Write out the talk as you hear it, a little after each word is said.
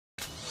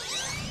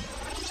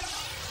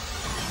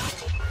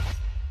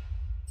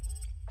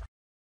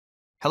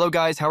Hello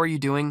guys, how are you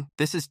doing?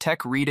 This is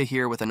Tech Rita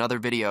here with another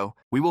video.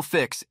 We will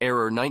fix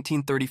error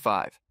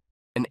 1935.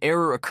 An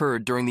error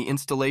occurred during the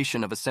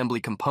installation of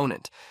assembly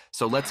component,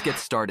 so let's get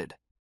started.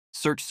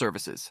 Search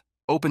services.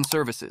 Open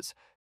services.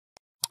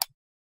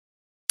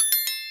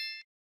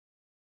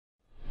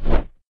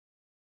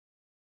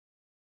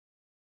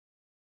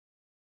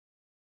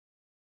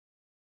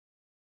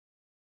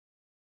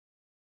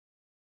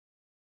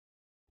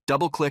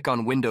 Double-click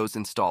on Windows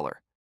Installer.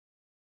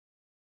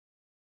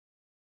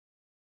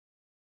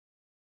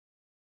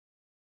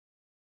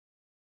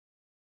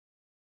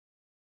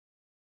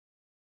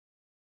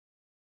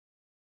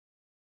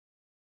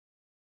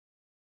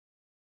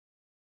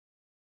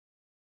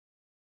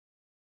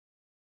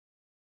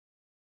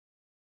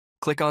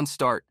 Click on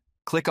Start.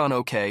 Click on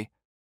OK.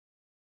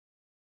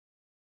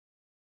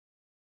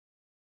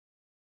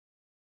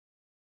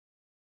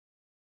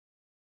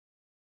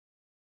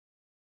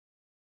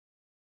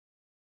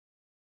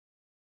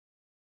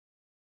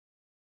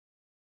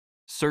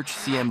 Search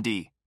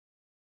CMD.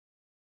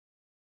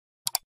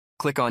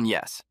 Click on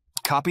Yes.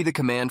 Copy the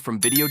command from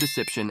video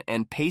description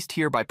and paste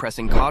here by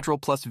pressing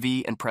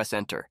Ctrl+V and press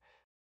Enter.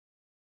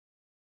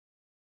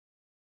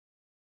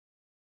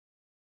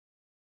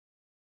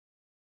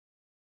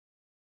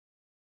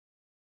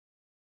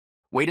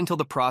 Wait until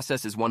the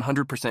process is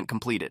 100%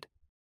 completed.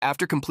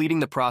 After completing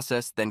the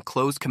process, then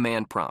close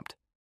command prompt.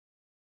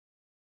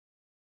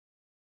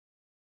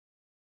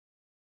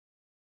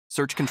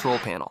 Search Control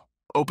Panel.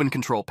 Open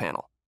Control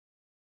Panel.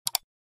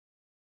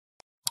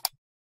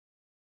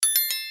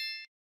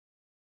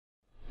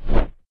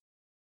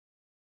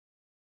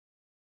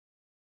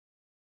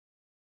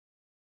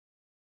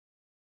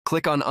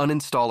 Click on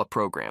Uninstall a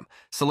program.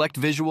 Select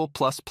Visual++.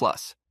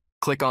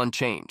 Click on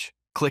Change.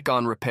 Click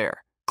on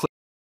Repair.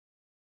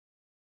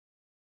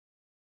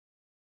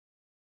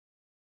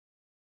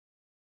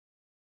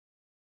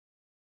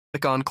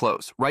 Click on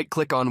Close.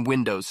 Right-click on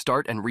Windows,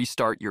 start and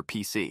restart your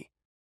PC.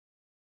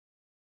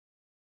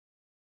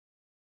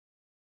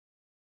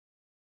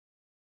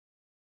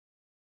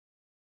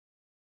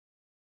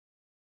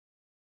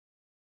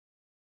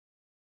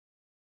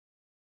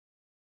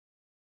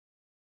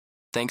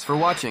 Thanks for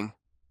watching.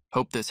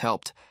 Hope this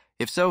helped.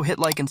 If so, hit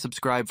like and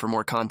subscribe for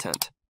more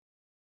content.